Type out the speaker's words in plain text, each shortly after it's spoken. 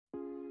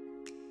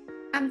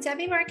I'm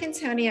Debbie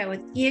Marcantonio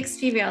with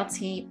eXp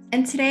Realty,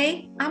 and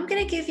today I'm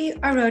going to give you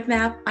a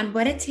roadmap on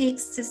what it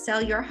takes to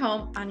sell your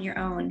home on your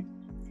own.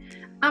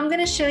 I'm going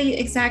to show you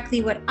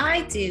exactly what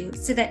I do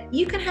so that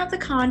you can have the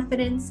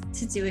confidence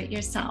to do it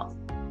yourself.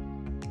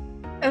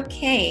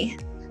 Okay,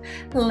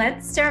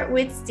 let's start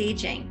with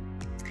staging.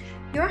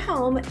 Your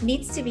home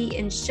needs to be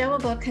in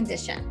showable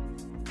condition.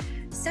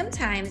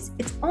 Sometimes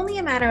it's only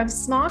a matter of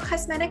small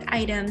cosmetic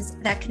items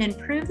that can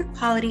improve the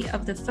quality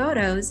of the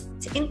photos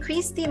to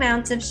increase the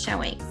amount of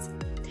showings.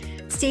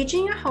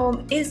 Staging your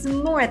home is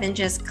more than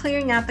just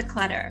clearing out the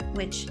clutter,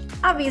 which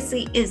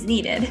obviously is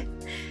needed.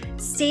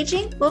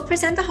 Staging will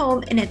present the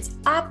home in its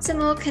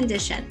optimal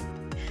condition.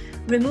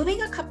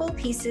 Removing a couple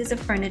pieces of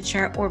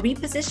furniture or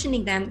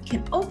repositioning them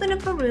can open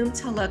up a room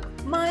to look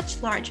much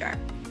larger.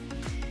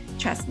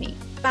 Trust me,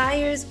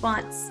 buyers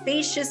want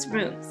spacious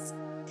rooms.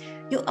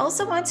 You'll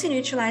also want to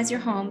neutralize your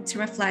home to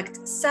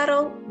reflect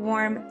subtle,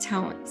 warm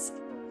tones.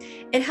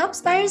 It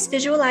helps buyers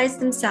visualize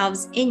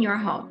themselves in your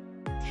home.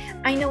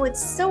 I know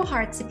it's so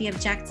hard to be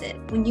objective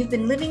when you've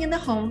been living in the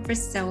home for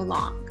so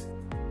long.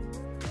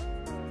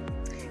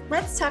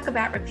 Let's talk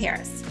about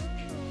repairs.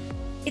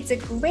 It's a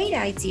great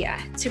idea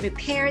to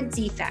repair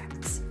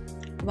defects.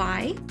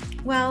 Why?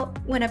 Well,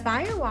 when a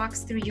buyer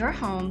walks through your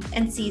home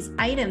and sees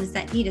items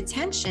that need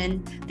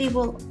attention, they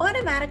will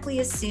automatically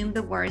assume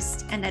the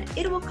worst and that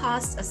it will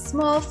cost a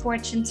small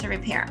fortune to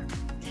repair.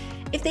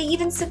 If they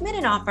even submit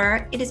an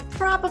offer, it is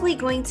probably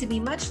going to be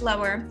much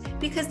lower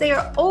because they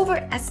are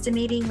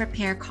overestimating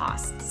repair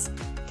costs.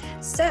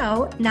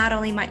 So, not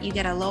only might you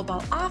get a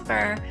lowball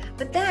offer,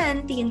 but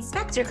then the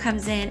inspector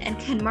comes in and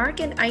can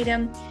mark an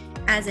item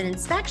as an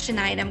inspection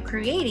item,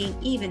 creating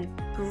even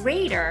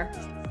greater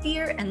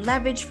fear and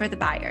leverage for the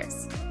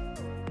buyers.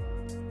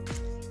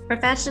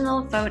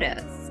 Professional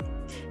photos.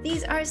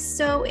 These are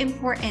so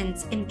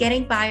important in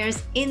getting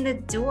buyers in the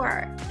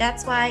door.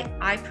 That's why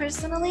I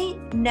personally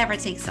never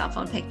take cell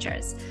phone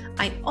pictures.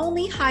 I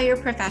only hire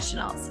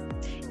professionals.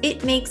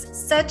 It makes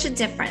such a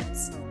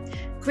difference.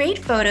 Great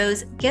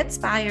photos gets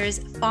buyers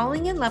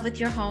falling in love with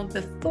your home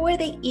before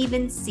they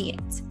even see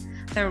it.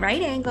 The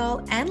right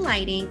angle and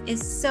lighting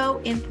is so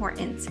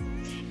important.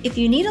 If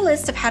you need a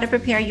list of how to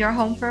prepare your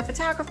home for a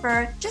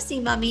photographer, just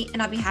email me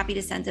and I'll be happy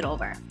to send it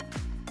over.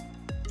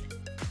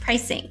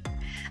 Pricing.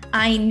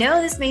 I know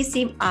this may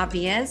seem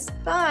obvious,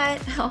 but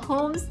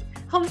homes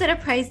that are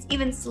priced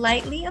even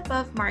slightly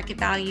above market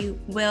value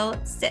will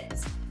sit,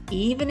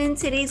 even in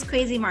today's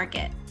crazy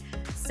market.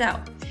 So,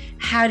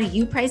 how do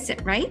you price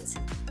it right?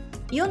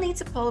 You'll need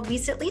to pull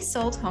recently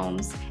sold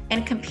homes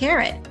and compare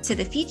it to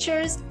the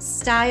features,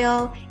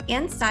 style,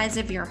 and size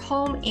of your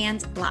home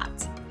and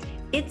lot.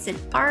 It's an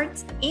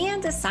art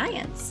and a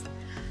science.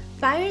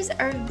 Buyers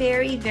are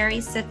very,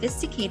 very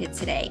sophisticated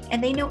today,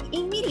 and they know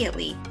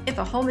immediately if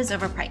a home is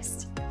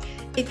overpriced.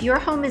 If your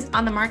home is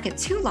on the market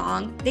too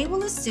long, they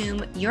will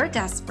assume you're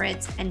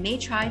desperate and may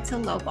try to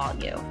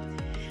lowball you.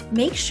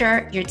 Make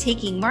sure you're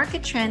taking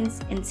market trends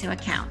into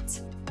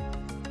account.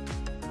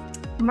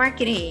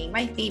 Marketing,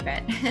 my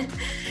favorite.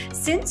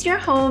 Since your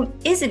home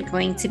isn't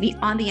going to be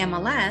on the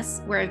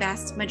MLS, where a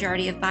vast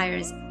majority of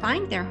buyers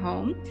find their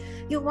home,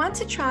 you'll want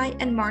to try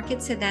and market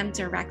to them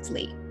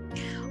directly.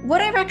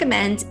 What I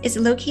recommend is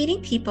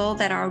locating people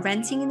that are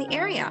renting in the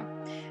area.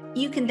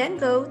 You can then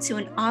go to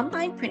an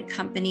online print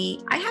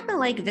company. I happen to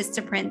like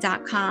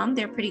vistaprint.com,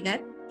 they're pretty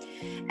good.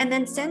 And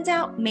then send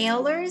out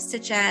mailers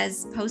such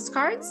as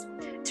postcards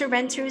to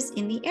renters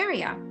in the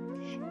area.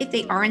 If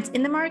they aren't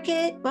in the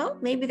market, well,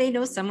 maybe they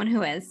know someone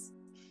who is.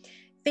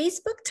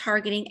 Facebook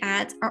targeting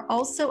ads are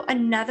also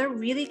another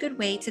really good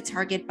way to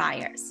target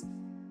buyers.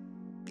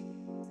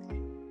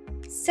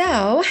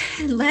 So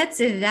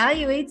let's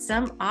evaluate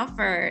some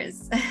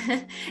offers.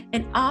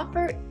 An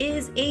offer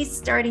is a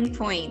starting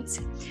point.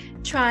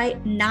 Try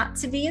not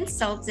to be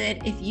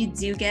insulted if you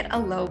do get a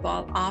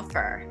lowball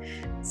offer.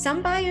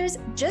 Some buyers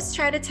just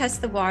try to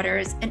test the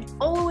waters, and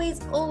always,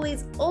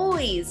 always,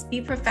 always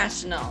be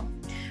professional.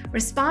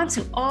 Respond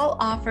to all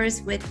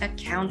offers with a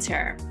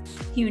counter.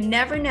 You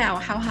never know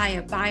how high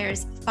a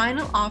buyer's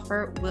final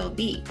offer will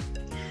be.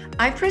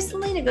 I've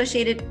personally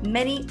negotiated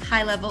many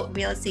high-level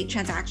real estate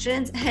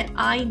transactions, and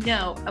I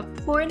know a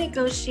poor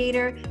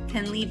negotiator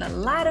can leave a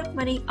lot of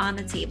money on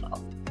the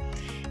table.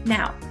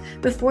 Now,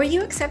 before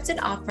you accept an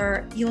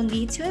offer, you'll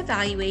need to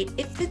evaluate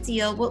if the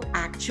deal will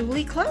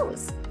actually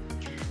close.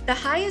 The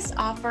highest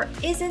offer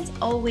isn't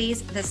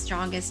always the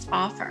strongest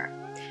offer.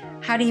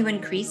 How do you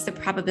increase the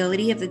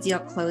probability of the deal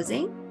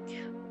closing?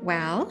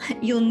 Well,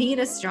 you'll need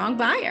a strong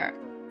buyer.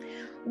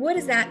 What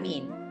does that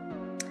mean?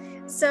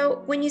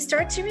 So when you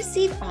start to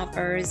receive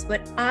offers,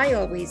 what I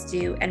always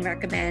do and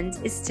recommend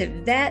is to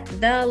vet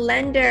the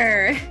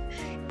lender.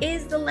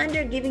 Is the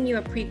lender giving you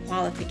a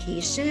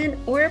pre-qualification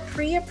or a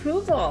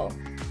pre-approval?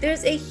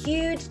 There's a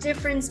huge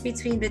difference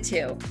between the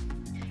two.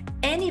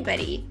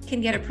 Anybody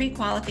can get a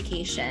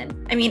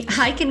pre-qualification. I mean,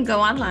 I can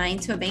go online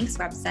to a bank's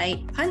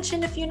website, punch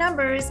in a few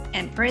numbers,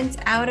 and print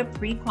out a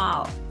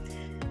pre-qual.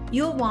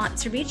 You'll want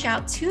to reach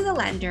out to the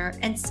lender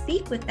and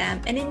speak with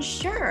them and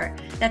ensure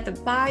that the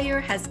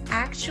buyer has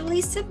actually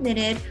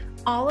submitted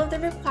all of the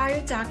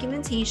required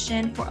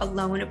documentation for a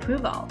loan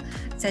approval,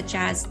 such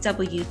as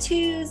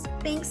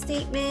W-2s, bank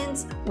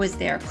statements, was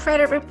their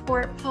credit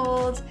report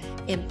pulled,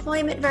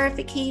 employment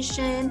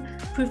verification,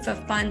 proof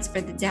of funds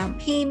for the down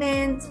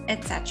payment,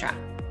 etc.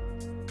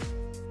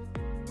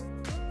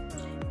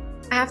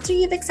 After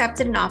you've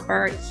accepted an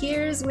offer,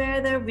 here's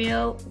where the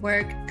real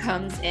work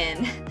comes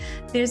in.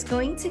 There's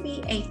going to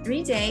be a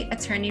 3-day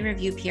attorney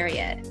review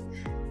period.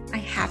 I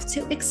have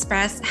to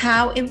express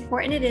how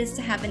important it is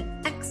to have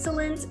an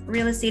excellent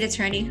real estate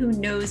attorney who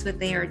knows what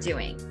they are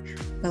doing.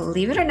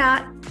 Believe it or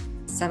not,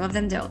 some of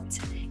them don't,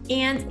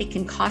 and it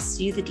can cost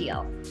you the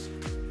deal.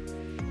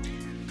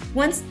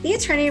 Once the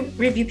attorney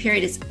review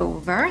period is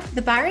over,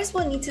 the buyers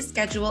will need to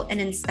schedule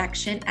an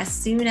inspection as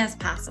soon as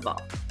possible.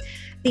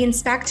 The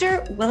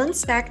inspector will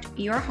inspect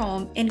your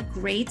home in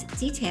great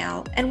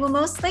detail and will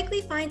most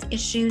likely find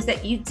issues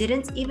that you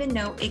didn't even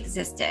know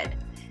existed.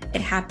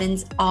 It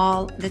happens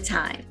all the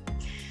time.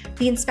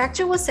 The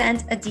inspector will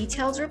send a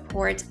detailed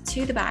report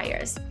to the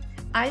buyers.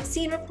 I've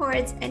seen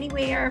reports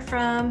anywhere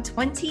from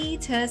 20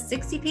 to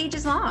 60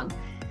 pages long.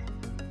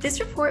 This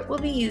report will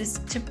be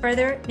used to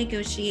further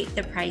negotiate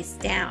the price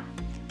down.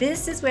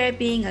 This is where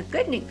being a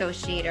good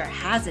negotiator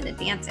has an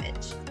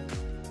advantage.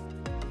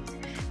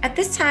 At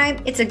this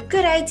time, it's a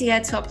good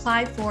idea to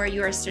apply for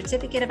your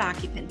certificate of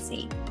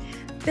occupancy.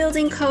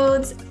 Building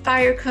codes,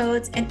 fire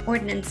codes, and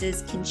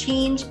ordinances can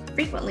change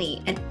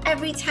frequently, and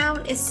every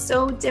town is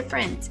so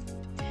different.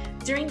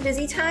 During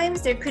busy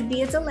times, there could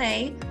be a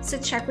delay, so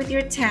check with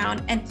your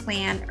town and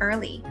plan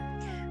early.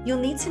 You'll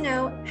need to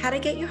know how to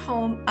get your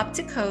home up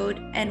to code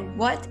and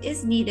what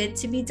is needed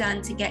to be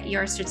done to get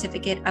your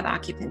certificate of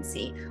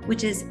occupancy,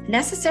 which is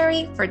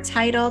necessary for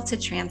title to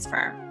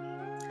transfer.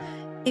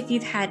 If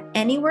you've had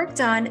any work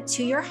done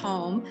to your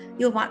home,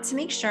 you'll want to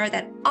make sure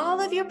that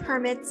all of your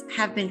permits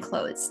have been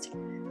closed.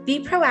 Be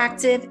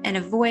proactive and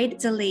avoid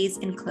delays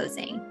in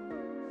closing.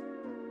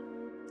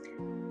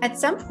 At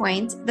some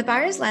point, the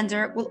buyer's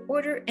lender will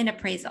order an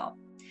appraisal.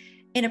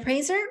 An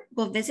appraiser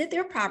will visit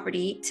their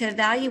property to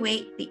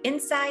evaluate the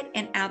inside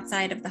and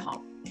outside of the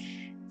home.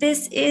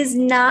 This is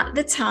not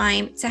the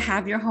time to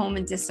have your home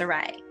in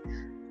disarray.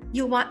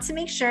 You'll want to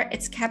make sure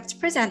it's kept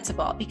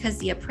presentable because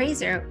the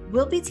appraiser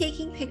will be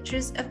taking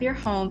pictures of your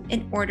home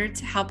in order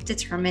to help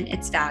determine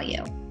its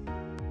value.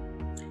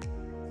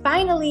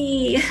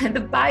 Finally, the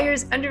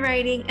buyer's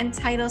underwriting and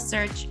title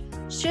search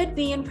should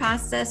be in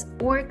process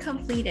or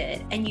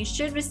completed, and you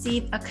should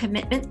receive a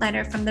commitment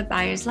letter from the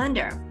buyer's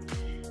lender.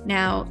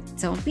 Now,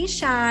 don't be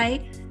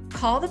shy.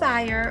 Call the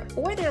buyer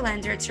or their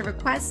lender to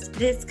request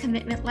this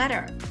commitment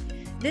letter.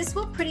 This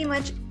will pretty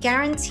much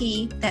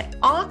guarantee that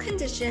all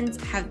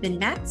conditions have been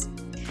met.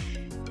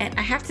 And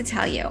I have to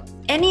tell you,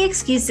 any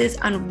excuses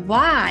on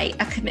why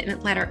a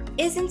commitment letter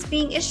isn't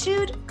being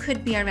issued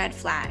could be a red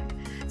flag.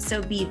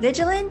 So be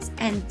vigilant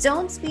and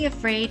don't be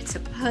afraid to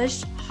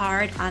push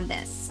hard on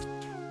this.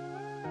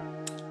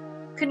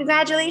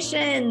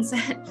 Congratulations!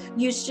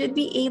 You should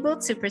be able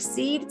to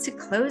proceed to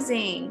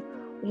closing.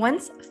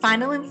 Once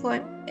final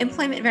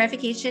employment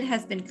verification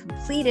has been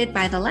completed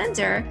by the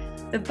lender,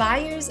 the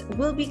buyers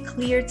will be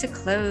cleared to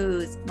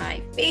close.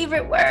 My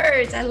favorite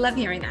words. I love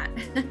hearing that.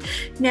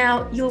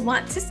 Now, you'll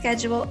want to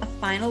schedule a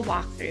final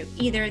walkthrough,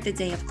 either the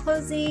day of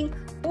closing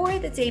or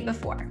the day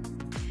before.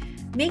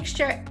 Make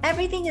sure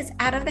everything is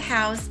out of the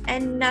house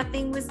and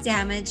nothing was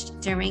damaged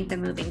during the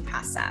moving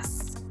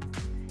process.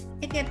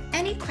 If you have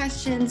any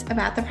questions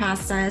about the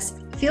process,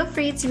 feel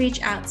free to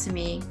reach out to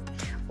me.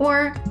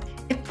 Or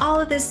if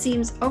all of this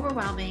seems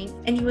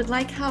overwhelming and you would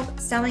like help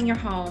selling your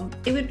home,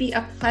 it would be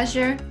a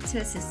pleasure to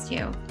assist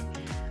you.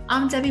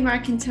 I'm Debbie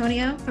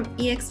Marcantonio from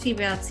eXp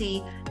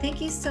Realty.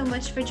 Thank you so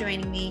much for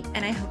joining me,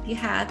 and I hope you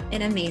have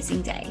an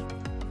amazing day.